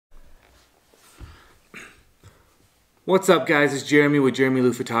What's up, guys? It's Jeremy with Jeramie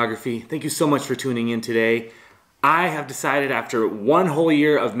Lou Photography. Thank you so much for tuning in today. I have decided after one whole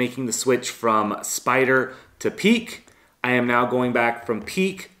year of making the switch from Spider to Peak, I am now going back from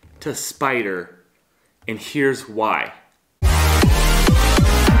Peak to Spider, and here's why.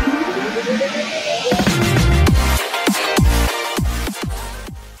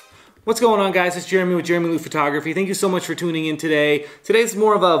 What's going on, guys? It's Jeremy with Jeramie Lou Photography. Thank you so much for tuning in today. Today's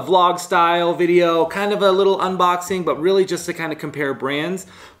more of a vlog style video, kind of a little unboxing, but really just to kind of compare brands.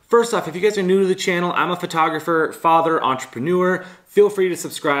 First off, if you guys are new to the channel, I'm a photographer, father, entrepreneur. Feel free to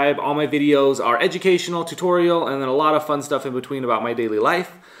subscribe. All my videos are educational, tutorial, and then a lot of fun stuff in between about my daily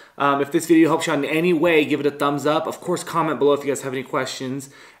life. If this video helps you out in any way, give it a thumbs up. Of course, comment below if you guys have any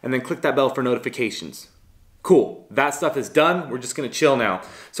questions, and then click that bell for notifications. Cool, that stuff is done. We're just gonna chill now.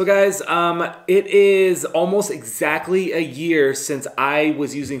 So guys, it is almost exactly a year since I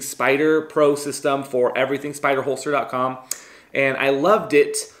was using Spider Pro system for everything, spiderholster.com, and I loved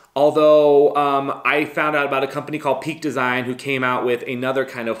it. Although I found out about a company called Peak Design who came out with another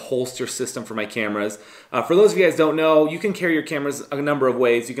kind of holster system for my cameras. For those of you guys who don't know, you can carry your cameras a number of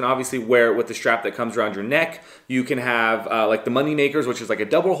ways. You can obviously wear it with the strap that comes around your neck. You can have like the money makers, which is like a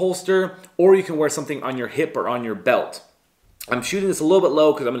double holster, or you can wear something on your hip or on your belt. I'm shooting this a little bit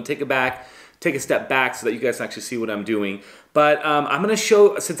low because I'm going to take a step back so that you guys can actually see what I'm doing. But I'm going to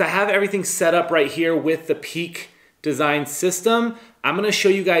show, since I have everything set up right here with the Peak Design system, I'm going to show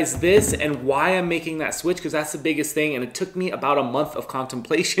you guys this and why I'm making that switch, because that's the biggest thing, and it took me about a month of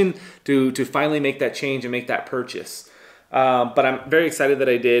contemplation to finally make that change and make that purchase. But I'm very excited that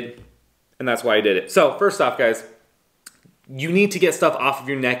I did, and that's why I did it. So first off, guys, you need to get stuff off of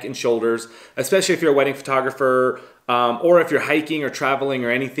your neck and shoulders, especially if you're a wedding photographer or if you're hiking or traveling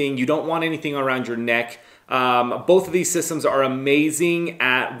or anything. You don't want anything around your neck. Both of these systems are amazing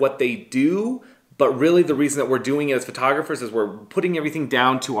at what they do, but really the reason that we're doing it as photographers is we're putting everything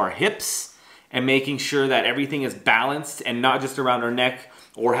down to our hips and making sure that everything is balanced and not just around our neck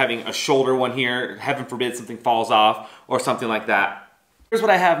or having a shoulder one here, heaven forbid something falls off or something like that. Here's what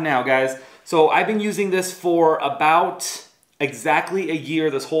I have now, guys. So I've been using this for about exactly a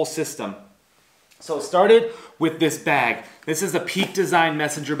year, this whole system. So it started with this bag. This is a Peak Design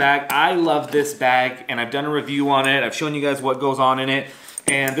messenger bag. I love this bag and I've done a review on it. I've shown you guys what goes on in it,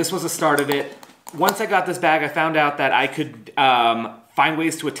 and this was the start of it. Once I got this bag, I found out that I could find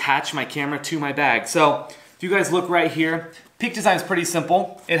ways to attach my camera to my bag. So if you guys look right here, Peak Design is pretty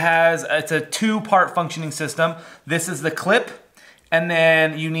simple. It's a two-part functioning system. This is the clip, and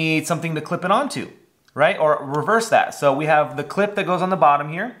then you need something to clip it onto, right? Or reverse that. So we have the clip that goes on the bottom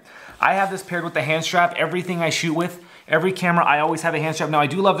here. I have this paired with the hand strap. Everything I shoot with, every camera, I always have a hand strap. Now I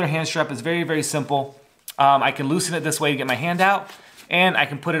do love their hand strap. It's very, very simple. I can loosen it this way to get my hand out, and I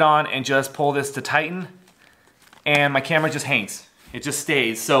can put it on and just pull this to tighten, and my camera just hangs. It just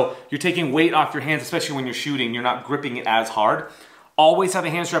stays. So you're taking weight off your hands, especially when you're shooting. You're not gripping it as hard. Always have a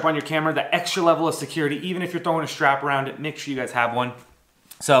hand strap on your camera, the extra level of security. Even if you're throwing a strap around it, make sure you guys have one.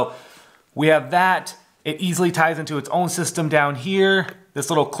 So we have that. It easily ties into its own system down here, this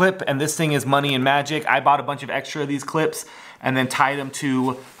little clip, and this thing is money and magic. I bought a bunch of extra of these clips and then tied them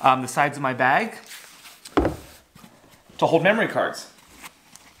to the sides of my bag to hold memory cards.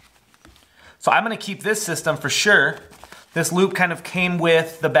 So I'm gonna keep this system for sure. This loop kind of came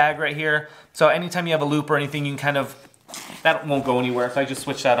with the bag right here. So anytime you have a loop or anything, you can kind of, that won't go anywhere. So I just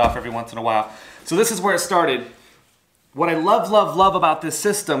switch that off every once in a while. So this is where it started. What I love, love, love about this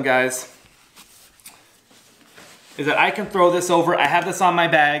system, guys, is that I can throw this over. I have this on my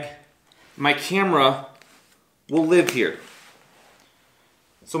bag. My camera will live here.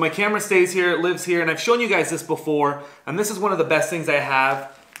 So my camera stays here, it lives here, and I've shown you guys this before, and this is one of the best things I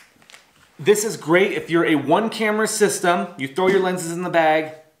have. This is great if you're a one-camera system, you throw your lenses in the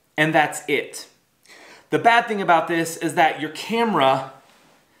bag, and that's it. The bad thing about this is that your camera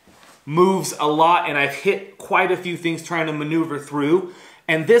moves a lot, and I've hit quite a few things trying to maneuver through,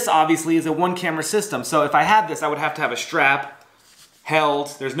 and this obviously is a one-camera system. So if I had this, I would have to have a strap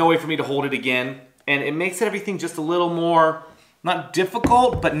held. There's no way for me to hold it again, and it makes everything just a little more, not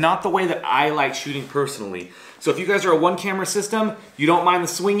difficult, but not the way that I like shooting personally. So if you guys are a one-camera system, you don't mind the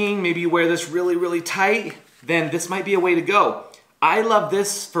swinging, maybe you wear this really, really tight, then this might be a way to go. I love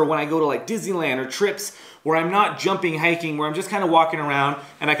this for when I go to like Disneyland or trips where I'm not jumping, hiking, where I'm just kind of walking around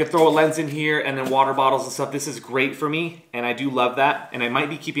and I could throw a lens in here and then water bottles and stuff. This is great for me, and I do love that. And I might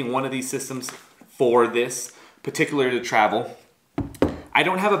be keeping one of these systems for this, particularly to travel. I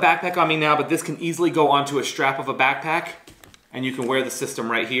don't have a backpack on me now, but this can easily go onto a strap of a backpack, and you can wear the system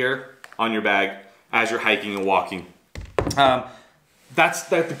right here on your bag as you're hiking and walking. That's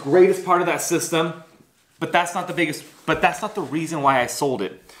the greatest part of that system. But that's not the reason why I sold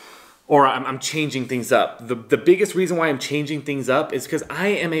it. Or I'm changing things up. The biggest reason why I'm changing things up is because I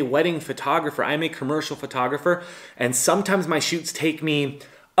am a wedding photographer. I'm a commercial photographer, and sometimes my shoots take me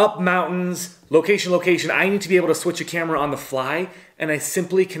up mountains, location. I need to be able to switch a camera on the fly, and I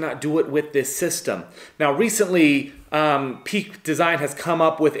simply cannot do it with this system. Now recently, Peak Design has come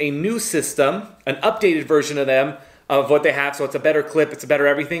up with a new system, an updated version of them, of what they have, so it's a better clip, it's a better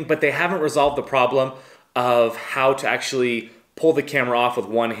everything, but they haven't resolved the problem of how to actually pull the camera off with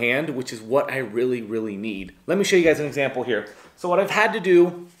one hand, which is what I really need. Let me show you guys an example here. So what I've had to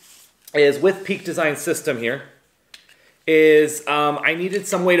do is, with Peak Design system here, is I needed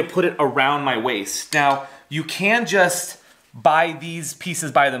some way to put it around my waist. Now, you can just buy these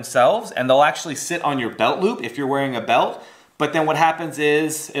pieces by themselves, and they'll actually sit on your belt loop if you're wearing a belt, but then what happens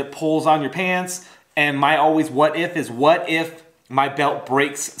is it pulls on your pants, and my always what if is, what if my belt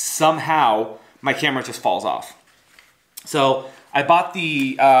breaks somehow, my camera just falls off. So I bought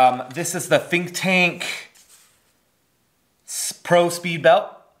the, this is the Think Tank Pro Speed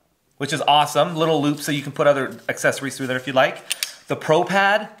Belt, which is awesome. Little loop so you can put other accessories through there if you'd like. The Pro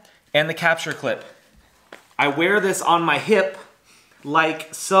Pad and the capture clip. I wear this on my hip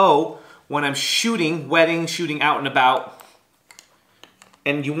like so when I'm shooting, wedding, shooting out and about.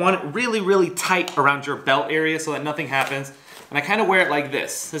 And you want it really tight around your belt area so that nothing happens. And I kind of wear it like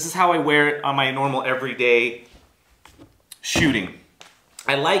this. This is how I wear it on my normal everyday shooting.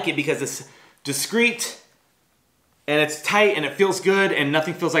 I like it because it's discreet and it's tight and it feels good and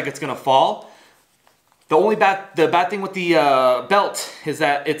nothing feels like it's gonna fall. The bad thing with the belt is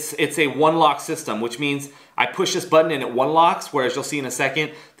that it's a one lock system, which means I push this button and it one locks, whereas you'll see in a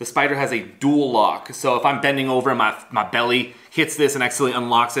second, the Spyder has a dual lock. So if I'm bending over and my belly hits this and accidentally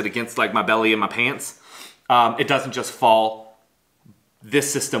unlocks it against like my belly and my pants, it doesn't just fall.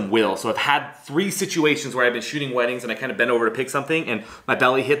 This system will. So I've had 3 situations where I've been shooting weddings and I kind of bent over to pick something and my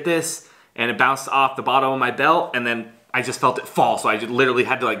belly hit this and it bounced off the bottom of my belt and then I just felt it fall. So I just literally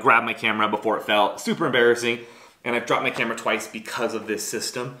had to like grab my camera before it fell. Super embarrassing. And I've dropped my camera twice because of this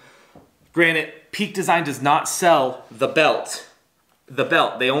system. Granted, Peak Design does not sell the belt.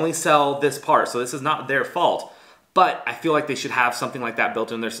 They only sell this part. So this is not their fault. But I feel like they should have something like that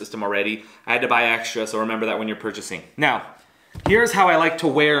built in their system already. I had to buy extra, so remember that when you're purchasing. Now, here's how I like to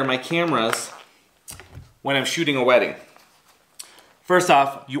wear my cameras when I'm shooting a wedding. First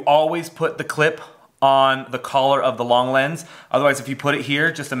off, you always put the clip on the collar of the long lens. Otherwise, if you put it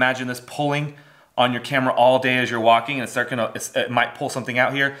here, just imagine this pulling on your camera all day as you're walking, and it might pull something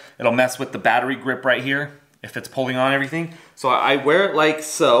out here. It'll mess with the battery grip right here if it's pulling on everything. So I wear it like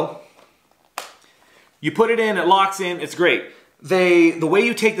so. You put it in, it locks in, it's great. The way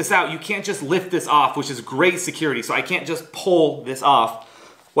you take this out, you can't just lift this off, which is great security, so I can't just pull this off.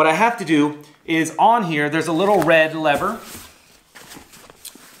 What I have to do is on here, there's a little red lever.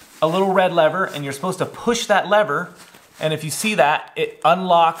 And you're supposed to push that lever, and if you see that, it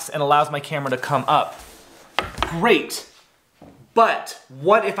unlocks and allows my camera to come up. Great. But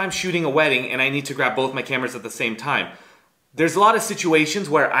what if I'm shooting a wedding and I need to grab both my cameras at the same time? There's a lot of situations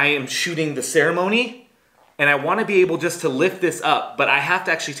where I am shooting the ceremony and I want to be able just to lift this up, but I have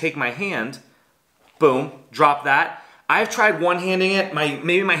to actually take my hand, boom, drop that. I've tried one-handing it.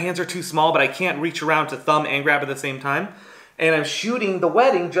 Maybe my hands are too small, but I can't reach around to thumb and grab at the same time. And I'm shooting the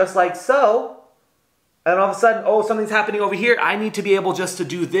wedding just like so. And all of a sudden, oh, something's happening over here. I need to be able just to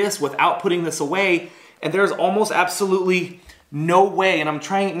do this without putting this away. And there's almost absolutely no way, and I'm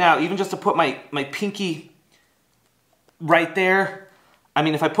trying it now, even just to put my pinky right there. I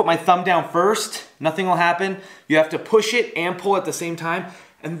mean, if I put my thumb down first, nothing will happen. You have to push it and pull at the same time.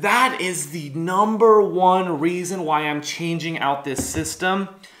 And that is the #1 reason why I'm changing out this system.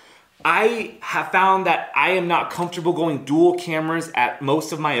 I have found that I am not comfortable going dual cameras at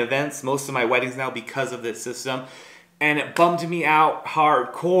most of my events, most of my weddings now because of this system. And it bummed me out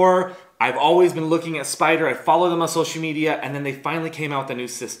hardcore. I've always been looking at Spyder. I follow them on social media, and then they finally came out with a new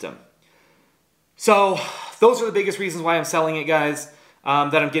system. So those are the biggest reasons why I'm selling it, guys.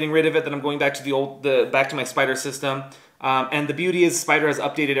 That I'm getting rid of it, that I'm going back to back to my Spyder system. And the beauty is Spyder has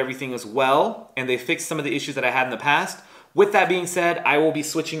updated everything as well, and they fixed some of the issues that I had in the past. With that being said, I will be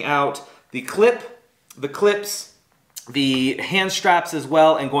switching out the clip, the clips, the hand straps as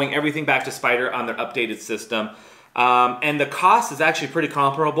well, and going everything back to Spyder on their updated system. And the cost is actually pretty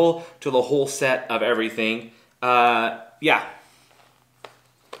comparable to the whole set of everything. Yeah.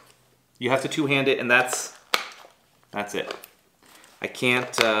 You have to two-hand it, and that's it. I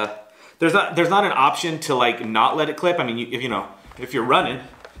can't, there's not an option to like not let it clip. I mean, if you're running,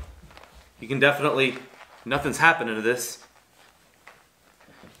 you can definitely, nothing's happening to this.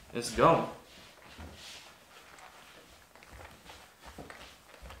 It's going.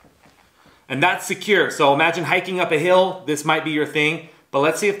 And that's secure. So imagine hiking up a hill. This might be your thing, but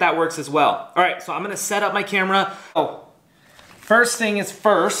let's see if that works as well. All right, so I'm gonna set up my camera. Oh, first thing is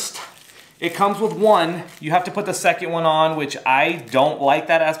first, it comes with one. You have to put the second one on, which I don't like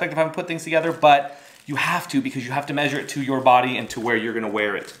that aspect of having to put things together, but you have to because you have to measure it to your body and to where you're gonna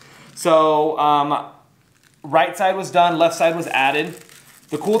wear it. So right side was done, left side was added.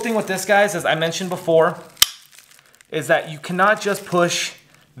 The cool thing with this, guys, as I mentioned before, is that you cannot just push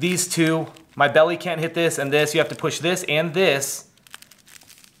these two. My belly can't hit this and this. You have to push this and this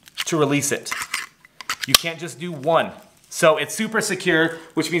to release it. You can't just do one. So it's super secure,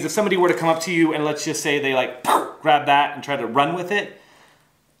 which means if somebody were to come up to you and let's just say they like grab that and try to run with it,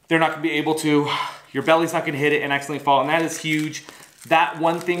 they're not gonna be able to. Your belly's not gonna hit it and accidentally fall, and that is huge. That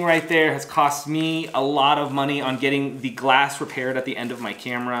one thing right there has cost me a lot of money on getting the glass repaired at the end of my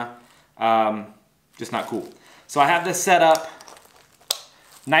camera. Just not cool. So I have this set up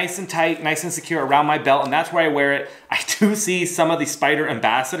nice and tight, nice and secure around my belt, and that's where I wear it. I do see some of the Spider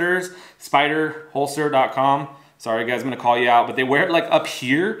ambassadors, spiderholster.com. Sorry guys, I'm gonna call you out, but they wear it like up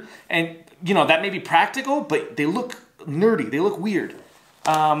here, and you know, that may be practical, but they look nerdy, they look weird.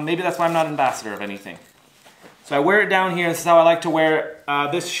 Maybe that's why I'm not an ambassador of anything. So I wear it down here. This is how I like to wear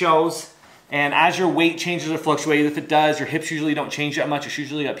it. This shows, and as your weight changes or fluctuates, if it does, your hips usually don't change that much. It's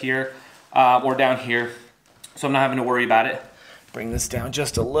usually up here or down here. So I'm not having to worry about it. Bring this down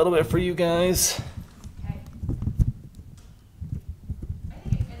just a little bit for you guys. Okay. I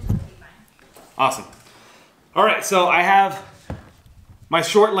think it fits really fine. Awesome. All right, so I have my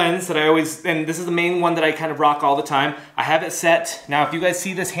short lens that I always, and this is the main one that I kind of rock all the time. I have it set. Now, if you guys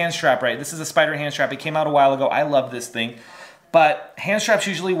see this hand strap, right? This is a Spider hand strap. It came out a while ago. I love this thing. But hand straps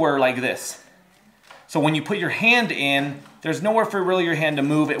usually were like this. So when you put your hand in, there's nowhere for really your hand to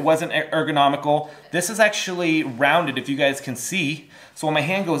move. It wasn't ergonomical. This is actually rounded, if you guys can see. So when my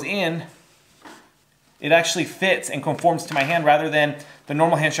hand goes in, it actually fits and conforms to my hand rather than the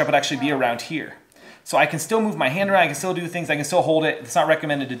normal hand strap would actually be around here. So I can still move my hand around, I can still do things, I can still hold it. It's not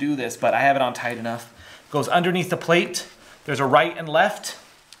recommended to do this, but I have it on tight enough. Goes underneath the plate. There's a right and left.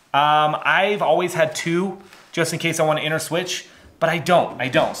 I've always had two, just in case I want to inner switch, but I don't.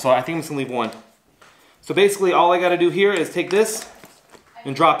 So I think I'm just gonna leave one. So basically all I gotta do here is take this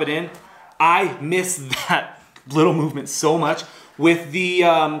and drop it in. I miss that little movement so much. With the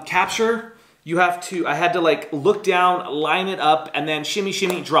capture, I had to like look down, line it up, and then shimmy,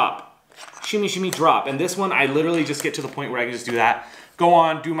 shimmy, drop. Shimmy, shimmy, drop. And this one, I literally just get to the point where I can just do that. Go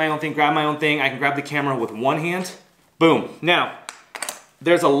on, do my own thing, grab my own thing. I can grab the camera with one hand. Boom. Now,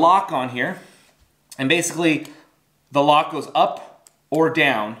 there's a lock on here. And basically, the lock goes up or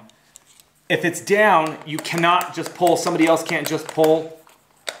down. If it's down, you cannot just pull. Somebody else can't just pull.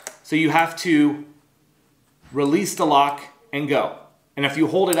 So you have to release the lock and go. And if you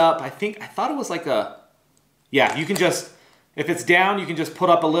hold it up, I thought it was like a, yeah, you can just, if it's down, you can just put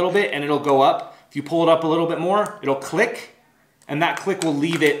up a little bit and it'll go up. If you pull it up a little bit more, it'll click, and that click will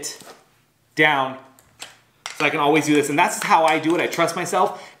leave it down. So I can always do this, and that's how I do it. I trust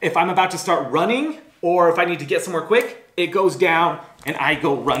myself. If I'm about to start running, or if I need to get somewhere quick, it goes down and I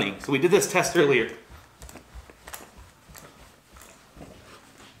go running. So we did this test earlier.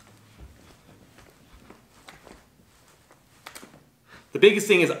 The biggest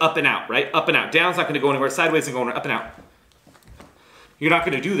thing is up and out, right? Up and out. Down's not gonna go anywhere. Sideways is going up and out. You're not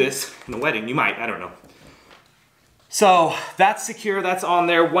gonna do this in the wedding. You might, I don't know. So that's secure, that's on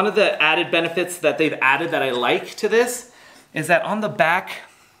there. One of the added benefits that they've added that I like to this is that on the back,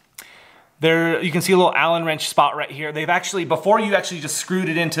 there you can see a little Allen wrench spot right here. They've actually, before you actually just screwed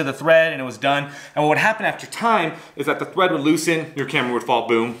it into the thread and it was done, and what would happen after time is that the thread would loosen, your camera would fall,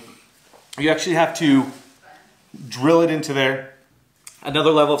 boom. You actually have to drill it into there.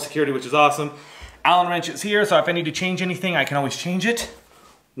 Another level of security, which is awesome. Allen wrench is here, so if I need to change anything, I can always change it.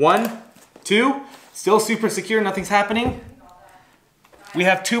 1, 2, still super secure, nothing's happening. We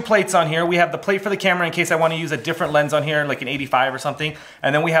have 2 plates on here. We have the plate for the camera in case I want to use a different lens on here, like an 85 or something.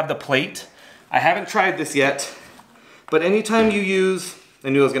 And then we have the plate. I haven't tried this yet, but anytime you use, I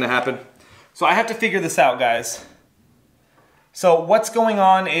knew it was gonna happen. So I have to figure this out, guys. So what's going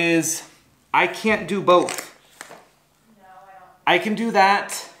on is I can't do both. I can do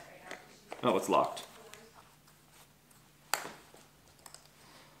that. Oh, it's locked.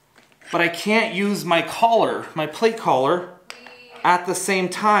 But I can't use my collar, my plate collar, at the same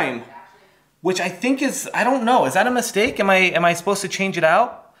time, which I think is, I don't know, is that a mistake? Am I supposed to change it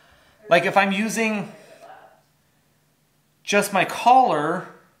out? Like if I'm using just my collar,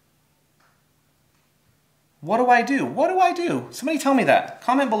 what do I do? What do I do? Somebody tell me that.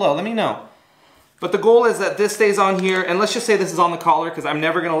 Comment below, let me know. But the goal is that this stays on here, and let's just say this is on the collar because I'm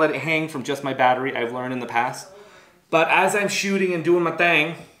never gonna let it hang from just my battery, I've learned in the past. But as I'm shooting and doing my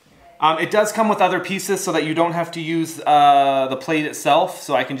thing, it does come with other pieces so that you don't have to use the plate itself,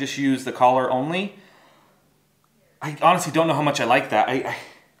 so I can just use the collar only. I honestly don't know how much I like that.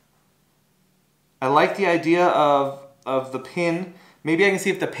 I like the idea of the pin. Maybe I can see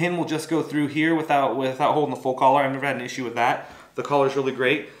if the pin will just go through here without holding the full collar. I've never had an issue with that. The collar's really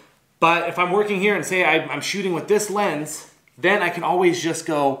great. But if I'm working here and say I'm shooting with this lens, then I can always just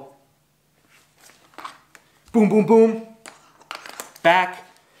go boom, boom, boom, back,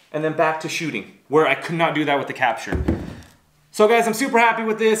 and then back to shooting, where I could not do that with the capture. So guys, I'm super happy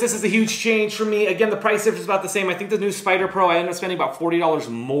with this. This is a huge change for me. Again, the price difference is about the same. I think the new Spider Pro, I ended up spending about $40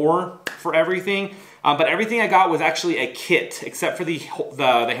 more for everything. But everything I got was actually a kit, except for the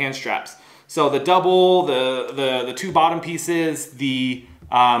hand straps. So the double, the two bottom pieces, the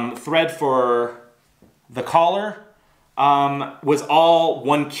thread for the collar was all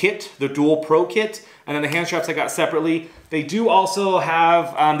one kit, the Dual Pro kit. And then the hand straps I got separately. They do also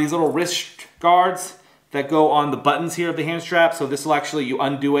have these little wrist guards that go on the buttons here of the hand strap. So this will actually, you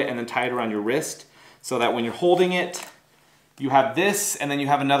undo it and then tie it around your wrist so that when you're holding it, you have this and then you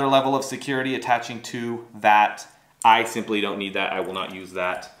have another level of security attaching to that. I simply don't need that. I will not use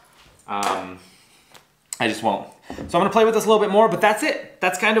that. I just won't. So I'm gonna play with this a little bit more, but that's it.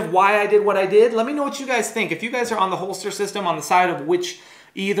 That's kind of why I did what I did. Let me know what you guys think. If you guys are on the holster system, on the side of which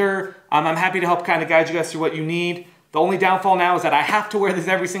either, I'm happy to help kind of guide you guys through what you need. The only downfall now is that I have to wear this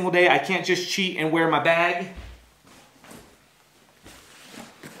every single day. I can't just cheat and wear my bag.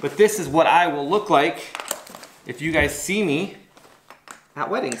 But this is what I will look like if you guys see me at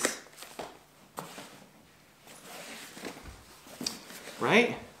weddings.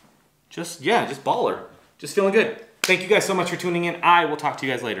 Right? Just baller. Just feeling good. Thank you guys so much for tuning in. I will talk to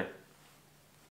you guys later.